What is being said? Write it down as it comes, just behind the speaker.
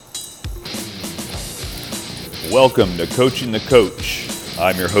Welcome to Coaching the Coach.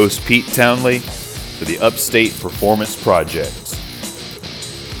 I'm your host, Pete Townley, for the Upstate Performance Project.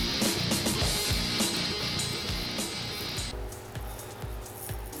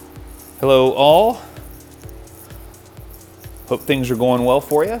 Hello all. Hope things are going well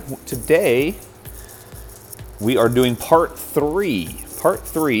for you. Today, we are doing part three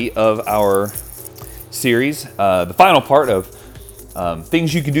of our series, the final part of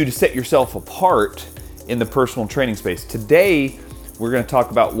things you can do to set yourself apart in the personal training space. Today, we're going to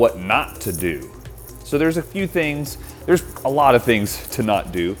talk about what not to do. So there's a few things, there's a lot of things to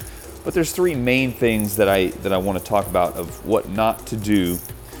not do, but there's three main things that I want to talk about of what not to do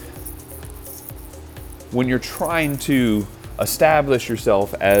when you're trying to establish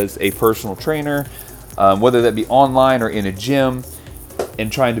yourself as a personal trainer, whether that be online or in a gym,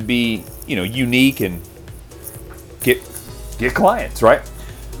 and trying to be, unique and get clients, right?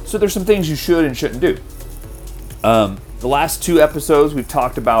 So there's some things you should and shouldn't do. The last two episodes we've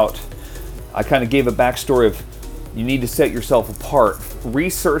talked about, I kind of gave a backstory of you need to set yourself apart.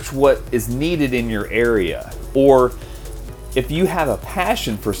 Research what is needed in your area, or if you have a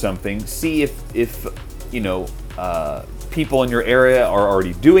passion for something, see if people in your area are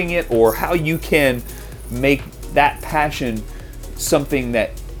already doing it, or how you can make that passion something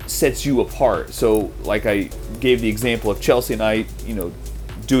that sets you apart. So like I gave the example of Chelsea and I,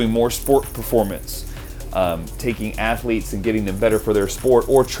 doing more sport performance, taking athletes and getting them better for their sport,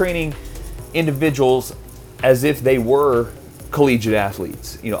 or training individuals as if they were collegiate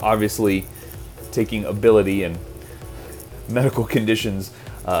athletes. Obviously taking ability and medical conditions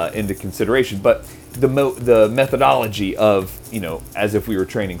into consideration, but the methodology of, as if we were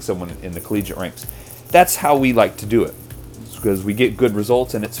training someone in the collegiate ranks. That's how we like to do it, because we get good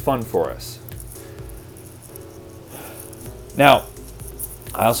results and it's fun for us. Now,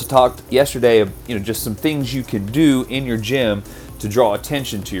 I also talked yesterday of, just some things you can do in your gym to draw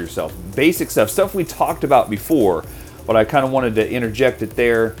attention to yourself. Basic stuff we talked about before, but I kind of wanted to interject it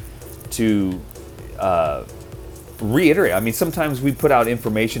there to reiterate. I mean, sometimes we put out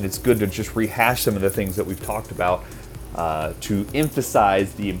information, it's good to just rehash some of the things that we've talked about to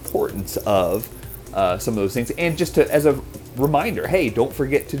emphasize the importance of some of those things, and just as a reminder, hey, don't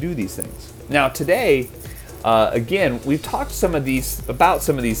forget to do these things. Now today, again, we've talked about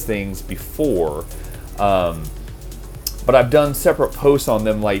some of these things before, but I've done separate posts on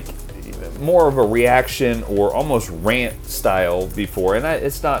them, like more of a reaction or almost rant style before, and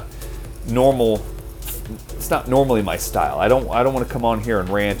it's not normal. It's not normally my style. I don't want to come on here and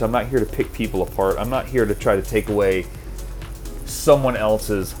rant. I'm not here to pick people apart. I'm not here to try to take away someone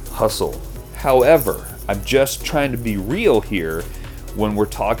else's hustle. However, I'm just trying to be real here when we're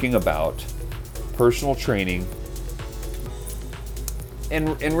talking about personal training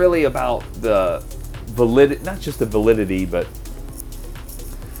and really about the validity, not just the validity, but,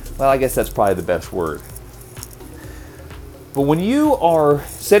 well, I guess that's probably the best word. But when you are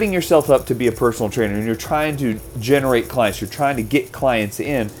setting yourself up to be a personal trainer and you're trying to generate clients, you're trying to get clients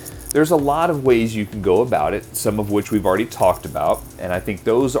in, there's a lot of ways you can go about it, some of which we've already talked about, and I think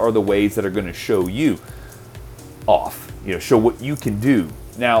those are the ways that are going to show you off, show what you can do.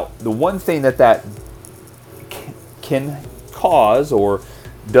 Now, the one thing that can cause or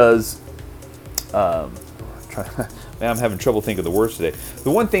does, man, I'm having trouble thinking of the words today.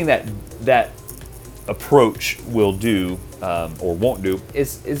 The one thing that approach will do or won't do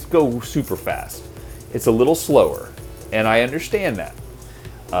is go super fast. It's a little slower, and I understand that.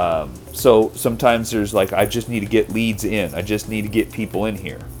 So sometimes there's like, I just need to get leads in. I just need to get people in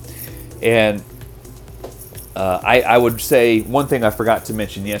here. And I would say one thing I forgot to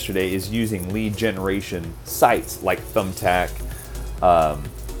mention yesterday is using lead generation sites like Thumbtack.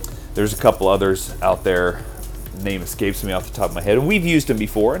 There's a couple others out there. Name escapes me off the top of my head. And we've used them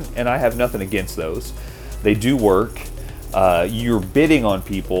before, and I have nothing against those. They do work. You're bidding on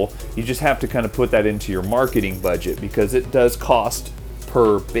people. You just have to kind of put that into your marketing budget, because it does cost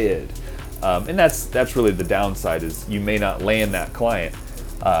per bid. And that's really the downside, is you may not land that client.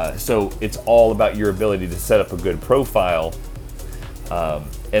 So it's all about your ability to set up a good profile.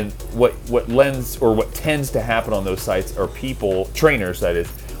 And what tends to happen on those sites are trainers that is,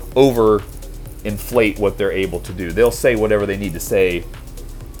 over-inflate what they're able to do. They'll say whatever they need to say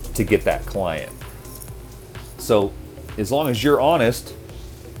to get that client. So as long as you're honest,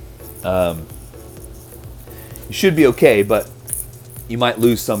 you should be okay, but you might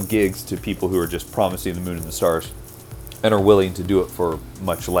lose some gigs to people who are just promising the moon and the stars and are willing to do it for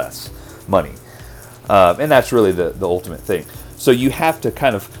much less money. And that's really the ultimate thing. So you have to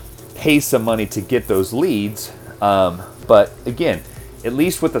kind of pay some money to get those leads. But again, at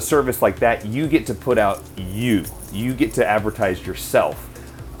least with a service like that, you get to put out you get to advertise yourself.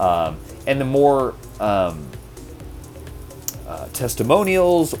 And the more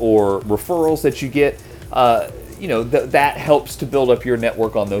testimonials or referrals that you get, that helps to build up your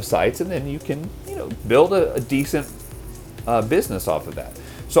network on those sites, and then you can, build a decent business off of that.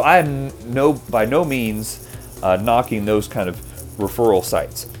 So I am by no means knocking those kind of referral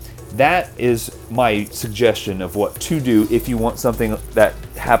sites. That is my suggestion of what to do if you want something that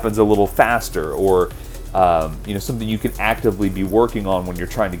happens a little faster, or something you can actively be working on when you're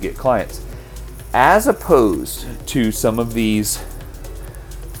trying to get clients, as opposed to some of these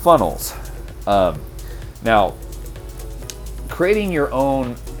funnels. Now, creating your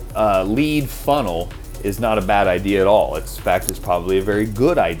own lead funnel is not a bad idea at all. In fact, it's probably a very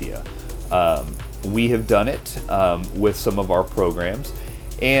good idea. We have done it with some of our programs,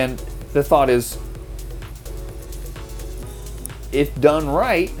 and the thought is, if done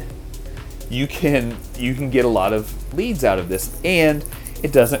right, you can get a lot of leads out of this, and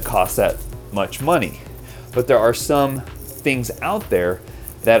it doesn't cost that much money. But there are some things out there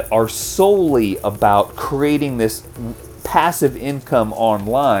that are solely about creating this passive income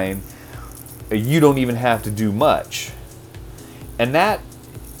online. You don't even have to do much. And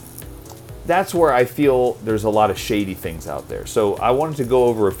that's where I feel there's a lot of shady things out there. So I wanted to go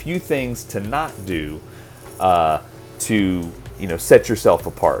over a few things to not do to set yourself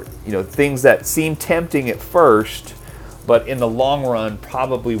apart. Things that seem tempting at first, but in the long run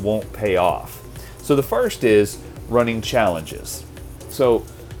probably won't pay off. So the first is running challenges. So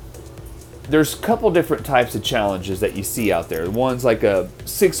there's a couple different types of challenges that you see out there. One's like a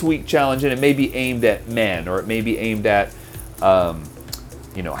 6-week challenge, and it may be aimed at men, or it may be aimed at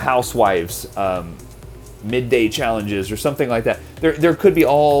housewives, midday challenges or something like that. There could be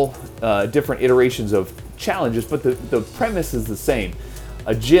all different iterations of challenges, but the premise is the same.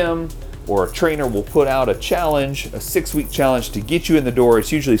 A gym or a trainer will put out a challenge, a 6-week challenge, to get you in the door.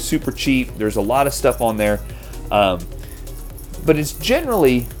 It's usually super cheap. There's a lot of stuff on there, but it's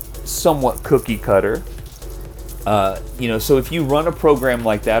generally somewhat cookie cutter. So if you run a program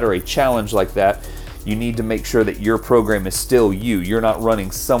like that or a challenge like that, you need to make sure that your program is still you. You're not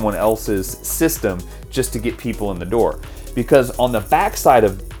running someone else's system just to get people in the door. Because on the backside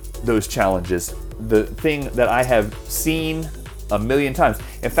of those challenges, the thing that I have seen a million times,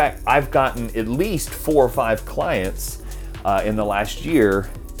 in fact, I've gotten at least 4 or 5 clients in the last year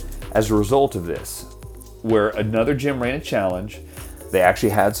as a result of this, where another gym ran a challenge. They actually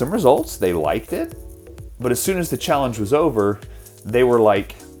had some results. They liked it. But as soon as the challenge was over, they were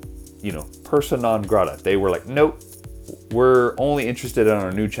like, persona non grata. They were like, nope, we're only interested in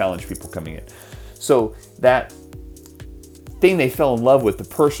our new challenge people coming in. So that thing they fell in love with, the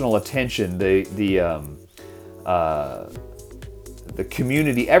personal attention, the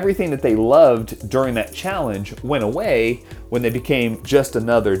community, everything that they loved during that challenge went away when they became just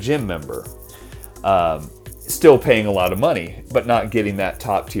another gym member. Still paying a lot of money, but not getting that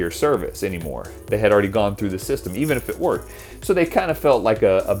top tier service anymore. They had already gone through the system, even if it worked. So they kind of felt like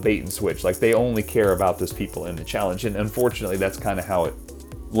a bait and switch, like they only care about those people in the challenge. And unfortunately, that's kind of how it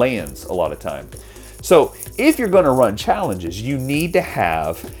lands a lot of time. So if you're going to run challenges, you need to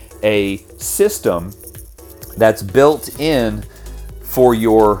have a system that's built in for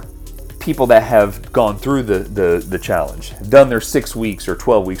your people that have gone through the challenge, done their 6 weeks or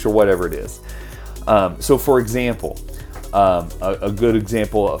 12 weeks or whatever it is. So for example, a good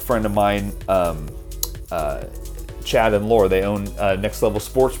example, a friend of mine, Chad and Laura, they own Next Level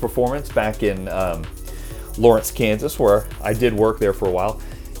Sports Performance back in Lawrence, Kansas, where I did work there for a while.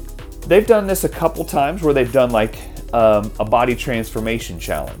 They've done this a couple times where they've done like a body transformation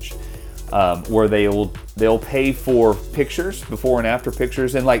challenge, where they'll pay for pictures, before and after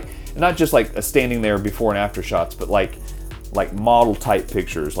pictures, and like not just like a standing there before and after shots, but like model type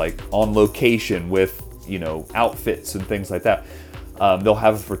pictures, like on location with outfits and things like that. They'll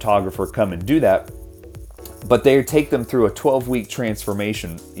have a photographer come and do that, but they take them through a 12-week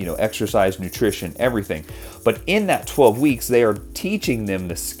transformation, exercise, nutrition, everything. But in that 12 weeks, they are teaching them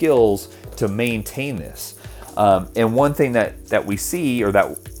the skills to maintain this. And one thing that we see, or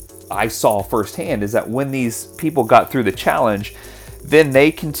that I saw firsthand, is that when these people got through the challenge, then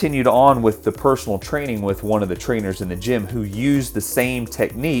they continued on with the personal training with one of the trainers in the gym who used the same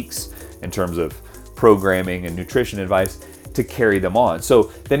techniques in terms of programming and nutrition advice to carry them on.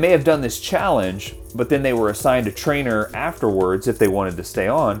 So they may have done this challenge, but then they were assigned a trainer afterwards if they wanted to stay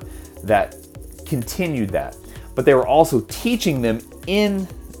on that continued that. But they were also teaching them in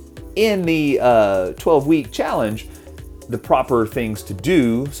the 12-week challenge the proper things to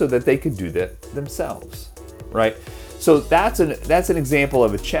do so that they could do that themselves, right? So that's an example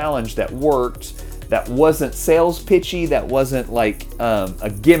of a challenge that worked, that wasn't sales pitchy, that wasn't like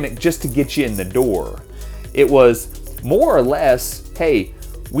a gimmick just to get you in the door. It was more or less, hey,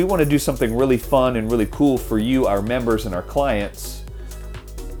 we want to do something really fun and really cool for you, our members and our clients,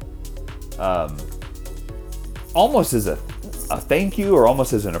 almost as a thank you, or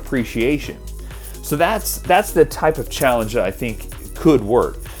almost as an appreciation. So that's the type of challenge that I think could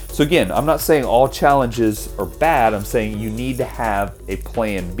work. So again, I'm not saying all challenges are bad. I'm saying you need to have a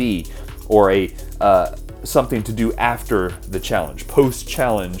plan B, or a something to do after the challenge,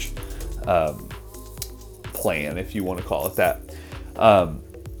 post-challenge plan, if you want to call it that.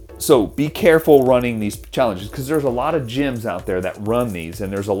 So be careful running these challenges, because there's a lot of gyms out there that run these,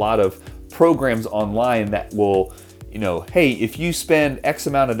 and there's a lot of programs online that will, hey, if you spend X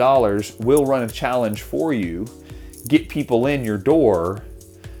amount of dollars, we'll run a challenge for you, get people in your door,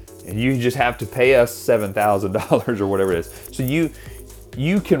 and you just have to pay us $7,000 or whatever it is. So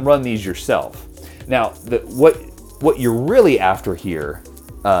you can run these yourself. Now, what you're really after here,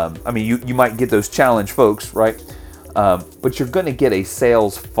 you might get those challenge folks, right? But you're going to get a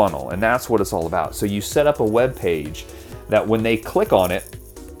sales funnel, and that's what it's all about. So you set up a web page that when they click on it,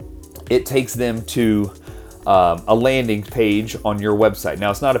 it takes them to a landing page on your website. Now,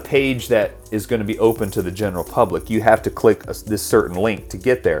 it's not a page that is going to be open to the general public. You have to click this certain link to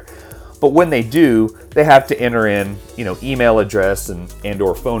get there. But when they do, they have to enter in, email address and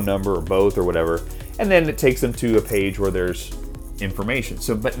or phone number, or both, or whatever. And then it takes them to a page where there's information.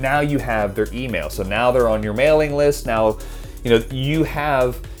 So, but now you have their email. So now they're on your mailing list. Now, you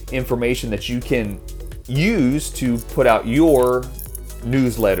have information that you can use to put out your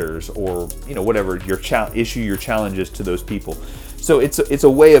newsletters, or whatever issue your challenges to those people. So it's a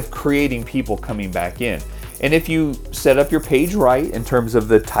way of creating people coming back in. And if you set up your page right in terms of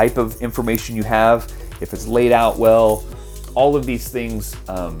the type of information you have, if it's laid out well, all of these things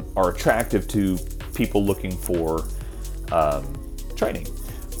are attractive to people looking for training.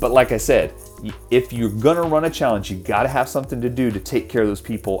 But like I said, if you're gonna run a challenge, you gotta have something to do to take care of those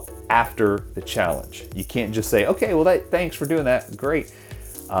people after the challenge. You can't just say, okay, well, thanks for doing that, great,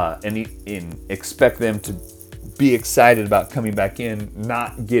 and expect them to be excited about coming back in,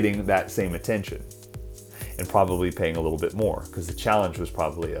 not getting that same attention, and probably paying a little bit more, because the challenge was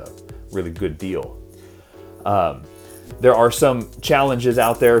probably a really good deal. There are some challenges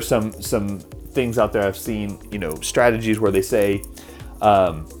out there, some things out there I've seen, strategies where they say,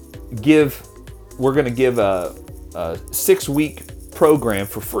 we're going to give a 6-week program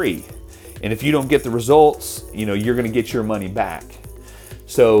for free, and if you don't get the results, you're going to get your money back.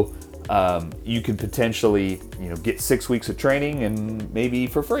 So you could potentially, get 6 weeks of training and maybe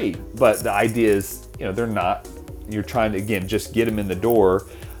for free. But the idea is, you're trying to, again, just get them in the door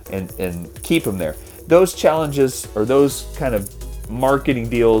and keep them there. Those challenges, or those kind of marketing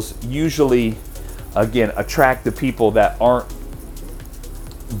deals, usually, again, attract the people that aren't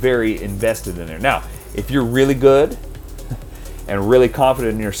very invested in there. Now, if you're really good and really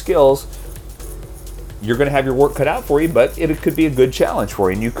confident in your skills, you're going to have your work cut out for you, but it could be a good challenge for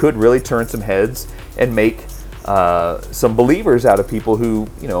you, and you could really turn some heads and make some believers out of people who,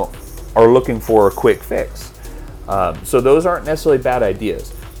 are looking for a quick fix. So those aren't necessarily bad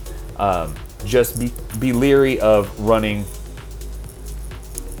ideas. Just be leery of running,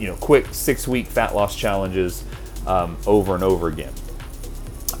 quick 6-week fat loss challenges over and over again,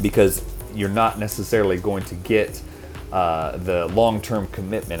 because you're not necessarily going to get the long-term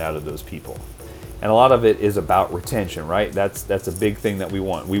commitment out of those people. And a lot of it is about retention, right? That's a big thing that we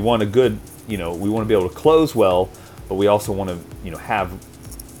want. We want a good, we want to be able to close well, but we also want to, have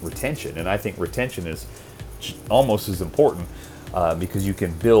retention. And I think retention is almost as important because you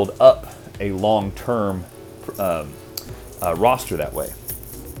can build up a long-term roster that way.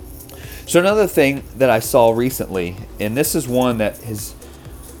 So another thing that I saw recently, and this is one that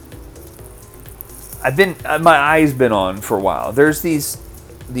my eye's been on for a while. There's these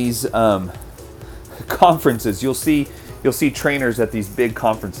conferences. You'll see trainers at these big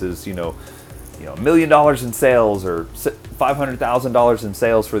conferences, $1 million in sales or $500,000 in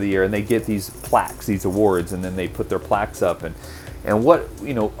sales for the year, and they get these plaques, these awards, and then they put their plaques up. And what,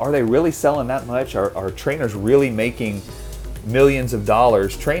 are they really selling that much? Are trainers really making millions of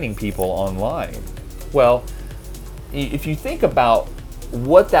dollars training people online? Well, if you think about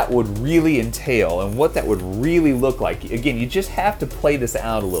what that would really entail and what that would really look like, again, you just have to play this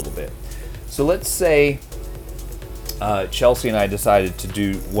out a little bit. So let's say Chelsea and I decided to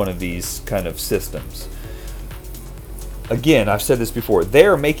do one of these kind of systems. Again, I've said this before,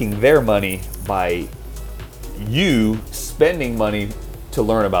 they're making their money by you spending money to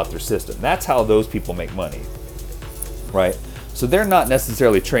learn about their system. That's how those people make money. right? So they're not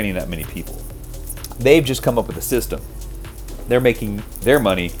necessarily training that many people. They've just come up with a system. They're making their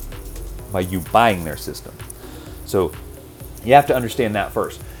money by you buying their system. So you have to understand that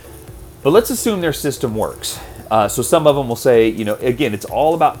first. But let's assume their system works. So some of them will say, again, it's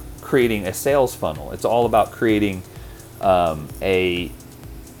all about creating a sales funnel. It's all about creating a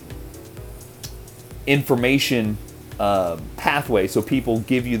information pathway, so people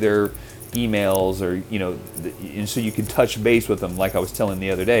give you their emails, or and so you can touch base with them. Like I was telling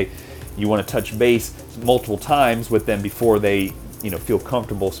the other day, you want to touch base multiple times with them before they feel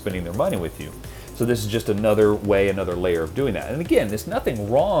comfortable spending their money with you. So this is just another way, another layer of doing that. And again, there's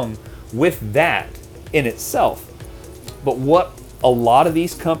nothing wrong with that in itself. But what a lot of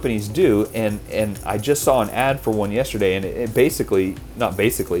these companies do, and I just saw an ad for one yesterday, and it they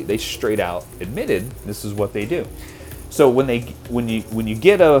straight out admitted this is what they do. So when you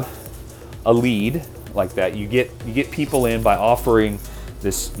get a lead like that, you get people in by offering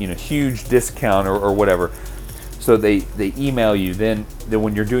this huge discount or whatever. So they email you. Then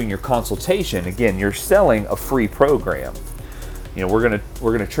when you're doing your consultation, again, you're selling a free program. We're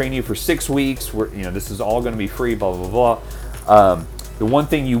gonna train you for 6 weeks. This is all gonna be free. Blah blah blah. The one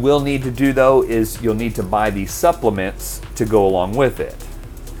thing you will need to do though is you'll need to buy these supplements to go along with it.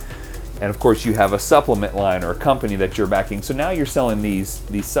 And of course, you have a supplement line or a company that you're backing. So now you're selling these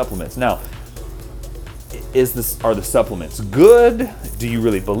supplements. Now, are the supplements good? Do you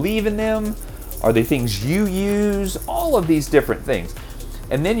really believe in them? Are they things you use? All of these different things.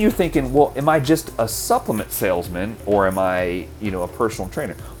 And then you're thinking, well, am I just a supplement salesman, or am I, a personal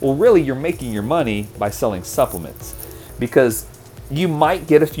trainer? Well, really, you're making your money by selling supplements, because you might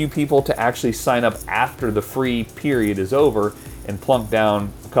get a few people to actually sign up after the free period is over and plunk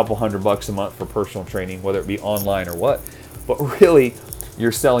down a couple $100 a month for personal training, whether it be online or what. But really,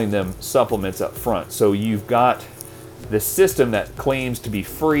 you're selling them supplements up front. So you've got this system that claims to be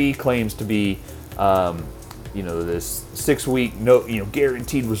free, claims to be, this 6 week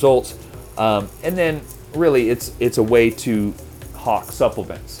guaranteed results, and then really it's a way to hawk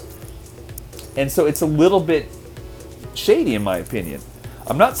supplements. And so it's a little bit shady in my opinion.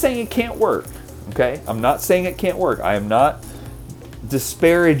 I'm not saying it can't work, okay? I'm not saying it can't work. I am not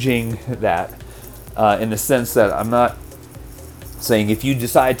disparaging that in the sense that I'm not saying if you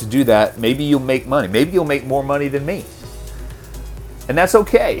decide to do that, maybe you'll make money. Maybe you'll make more money than me. And that's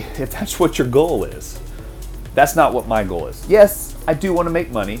okay if that's what your goal is. That's not what my goal is. Yes, I do want to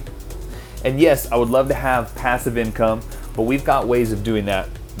make money. And yes, I would love to have passive income, but we've got ways of doing that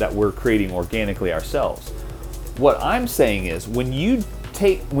we're creating organically ourselves. What I'm saying is when you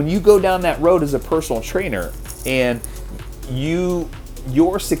go down that road as a personal trainer and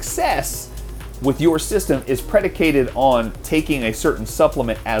your success with your system is predicated on taking a certain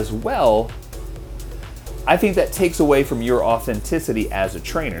supplement as well, I think that takes away from your authenticity as a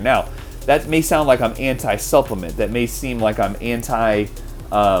trainer. Now, that may sound like I'm anti-supplement. That may seem like I'm anti,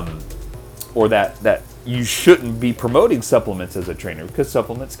 or that you shouldn't be promoting supplements as a trainer, because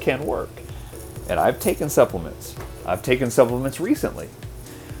supplements can work. And I've taken supplements. I've taken supplements recently.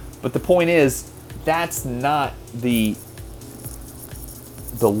 But the point is, that's not the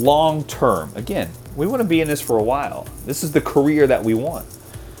long term. Again, we want to be in this for a while. This is the career that we want.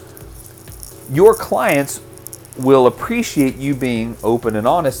 Your clients will appreciate you being open and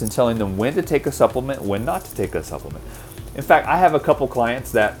honest and telling them when to take a supplement, when not to take a supplement. In fact, I have a couple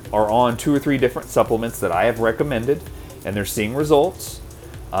clients that are on 2 or 3 different supplements that I have recommended, and they're seeing results.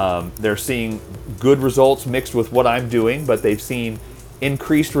 They're seeing good results mixed with what I'm doing, but they've seen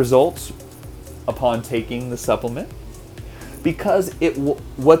increased results upon taking the supplement, because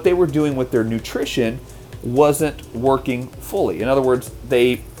what they were doing with their nutrition wasn't working fully. In other words,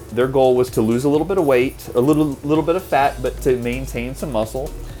 their goal was to lose a little bit of weight, a little bit of fat, but to maintain some muscle,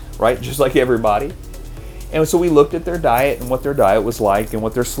 right? Just like everybody. And so we looked at their diet and what their diet was like and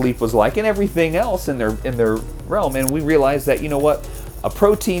what their sleep was like and everything else in their realm, and we realized that, a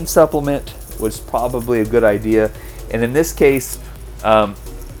protein supplement was probably a good idea. And in this case, a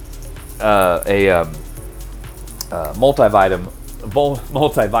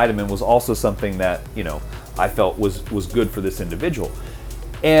multivitamin was also something that I felt was good for this individual.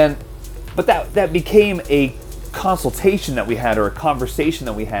 But that became a consultation that we had, or a conversation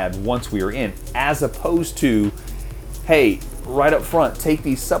that we had once we were in, as opposed to, hey, right up front, take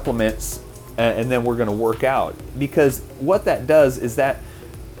these supplements and then we're going to work out. Because what that does is that,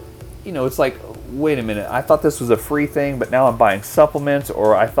 it's like, wait a minute, I thought this was a free thing, but now I'm buying supplements,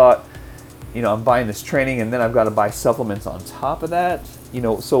 or I thought, I'm buying this training and then I've got to buy supplements on top of that.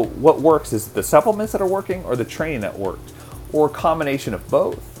 So what works is the supplements that are working, or the training that worked, or a combination of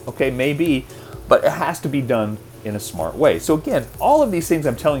both. Okay, maybe, but it has to be done in a smart way. So again, all of these things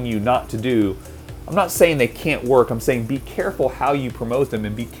I'm telling you not to do, I'm not saying they can't work. I'm saying be careful how you promote them,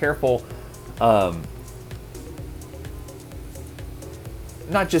 and be careful not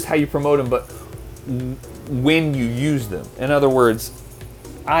just how you promote them, but when you use them. In other words,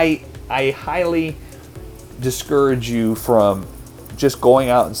 I highly discourage you from just going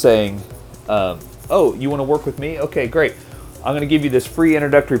out and saying, oh, you want to work with me? Okay, great. I'm going to give you this free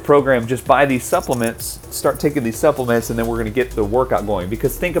introductory program. Just buy these supplements, start taking these supplements, and then we're going to get the workout going.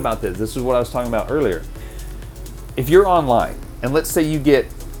 Because think about this. This is what I was talking about earlier. If you're online, and let's say you get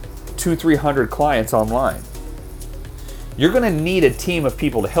 200-300 clients online, you're going to need a team of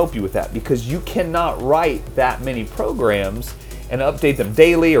people to help you with that, because you cannot write that many programs and update them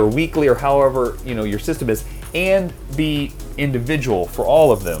daily or weekly or however your system is, and be individual for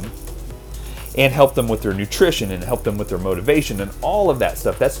all of them, and help them with their nutrition and help them with their motivation and all of that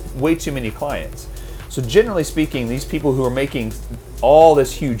stuff. That's way too many clients. So generally speaking, these people who are making all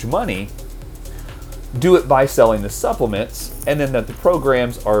this huge money do it by selling the supplements, and then that the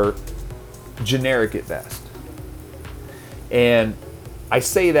programs are generic at best. And I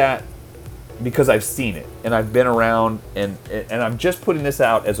say that because I've seen it, and I've been around, and I'm just putting this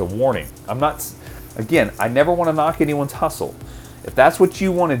out as a warning. I never want to knock anyone's hustle. If that's what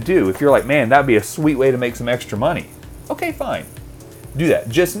you want to do, if you're like, man, that'd be a sweet way to make some extra money, okay, fine. Do that.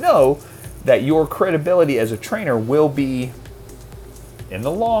 Just know that your credibility as a trainer will be, in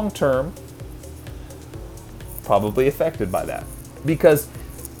the long term, probably affected by that. Because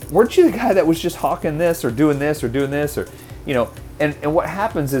weren't you the guy that was just hawking this or doing this or doing this, or, and what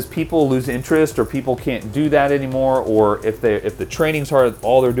happens is people lose interest, or people can't do that anymore, or if the training's hard,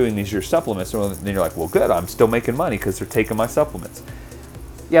 all they're doing is your supplements, then you're like, well, good, I'm still making money because they're taking my supplements.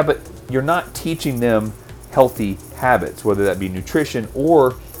 Yeah, but you're not teaching them healthy habits, whether that be nutrition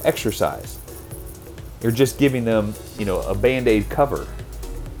or exercise. You're just giving them, a Band-Aid cover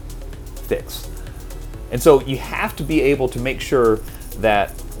fix. And so you have to be able to make sure that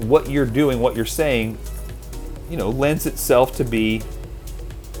what you're doing, what you're saying, lends itself to be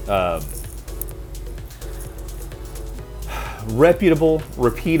reputable,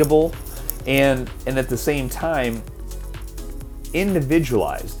 repeatable, and at the same time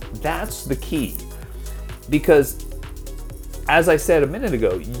individualized. That's the key. Because as I said a minute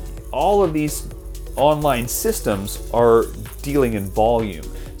ago, all of these online systems are dealing in volume.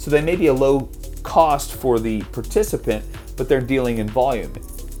 So they may be a low cost for the participant, but they're dealing in volume.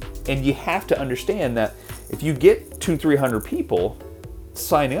 And you have to understand that if you get 200-300 people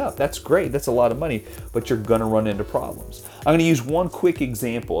signing up, that's great, that's a lot of money, but you're gonna run into problems. I'm gonna use one quick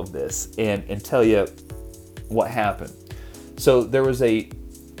example of this and tell you what happened. So there was a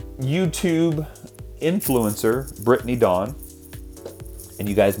YouTube influencer, Brittany Dawn, and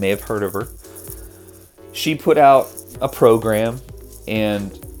you guys may have heard of her. She put out a program,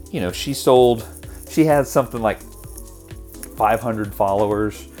 and she had something like 500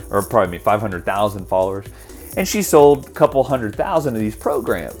 followers, or pardon me, 500,000 followers, and she sold a couple 100,000 of these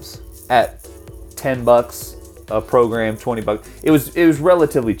programs at $10 a program, $20. It was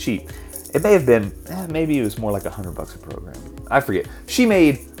relatively cheap. It may have been, maybe it was more like $100 a program. I forget. She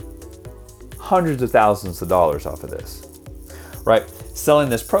made hundreds of thousands of dollars off of this, right? Selling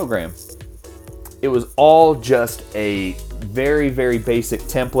this program. It was all just a very, very basic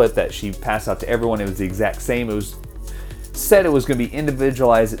template that she passed out to everyone. It was the exact same. It said it was going to be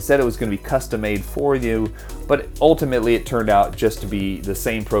individualized. It said it was going to be custom made for you, but ultimately it turned out just to be the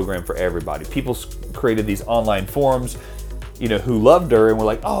same program for everybody. People created these online forums, who loved her and were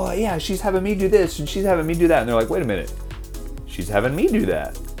like, oh yeah, she's having me do this and she's having me do that. And they're like, wait a minute, she's having me do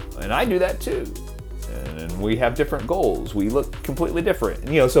that. And I do that too. And we have different goals. We look completely different.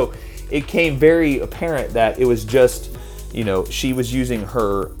 So it came very apparent that it was just, she was using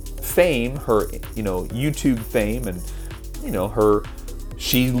her fame, her, YouTube fame, and,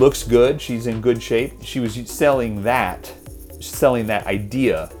 she looks good. She's in good shape. She was selling that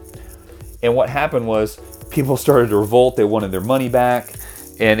idea. And what happened was people started to revolt. They wanted their money back.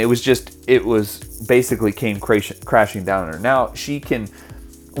 And it was basically came crashing down on her. Now she can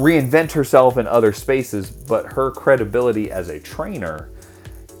reinvent herself in other spaces, but her credibility as a trainer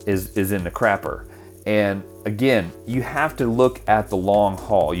is in the crapper. And again, you have to look at the long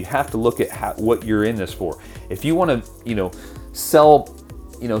haul. You have to look at what you're in this for. If you want to, sell,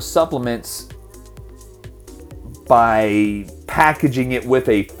 supplements by packaging it with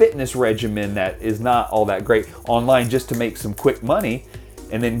a fitness regimen that is not all that great online just to make some quick money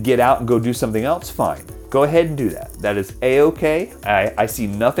and then get out and go do something else, fine. Go ahead and do that. That is A-okay. I see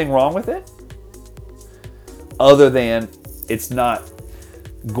nothing wrong with it, other than it's not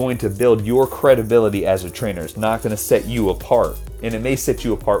going to build your credibility as a trainer. It's not going to set you apart, and it may set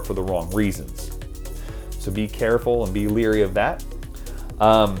you apart for the wrong reasons. So be careful and be leery of that.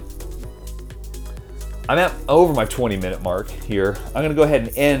 I'm at over my 20-minute mark here. I'm going to go ahead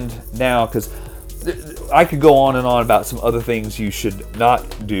and end now because I could go on and on about some other things you should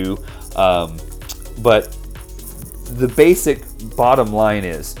not do. But the basic bottom line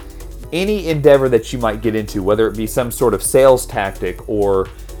is any endeavor that you might get into, whether it be some sort of sales tactic or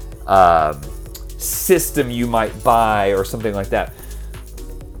system you might buy or something like that.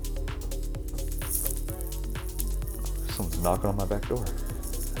 Someone's knocking on my back door.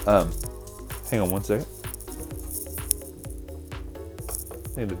 Hang on one second.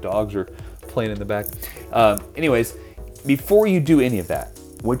 I think the dogs are playing in the back. Anyways, before you do any of that,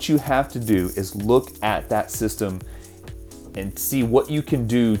 what you have to do is look at that system and see what you can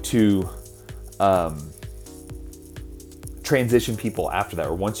do to transition people after that.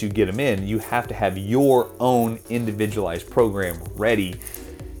 Or once you get them in, you have to have your own individualized program ready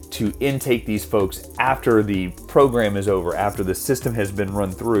to intake these folks after the program is over, after the system has been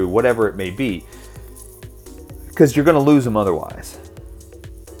run through, whatever it may be, because you're going to lose them otherwise.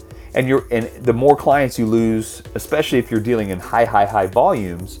 And the more clients you lose, especially if you're dealing in high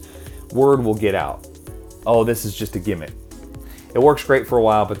volumes, word will get out. Oh, this is just a gimmick. It works great for a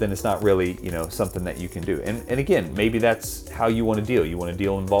while, but then it's not really, something that you can do. And again, maybe that's how you want to deal. You want to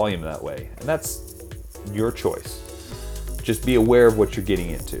deal in volume that way, and that's your choice. Just be aware of what you're getting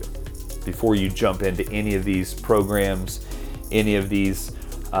into before you jump into any of these programs, any of these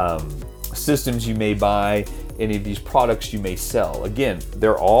systems you may buy, any of these products you may sell. Again,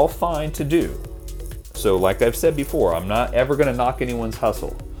 they're all fine to do. So like I've said before, I'm not ever going to knock anyone's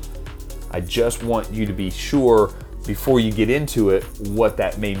hustle. I just want you to be sure before you get into it what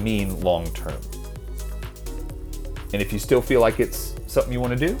that may mean long term. And if you still feel like it's something you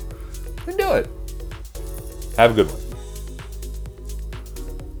want to do, then do it. Have a good one.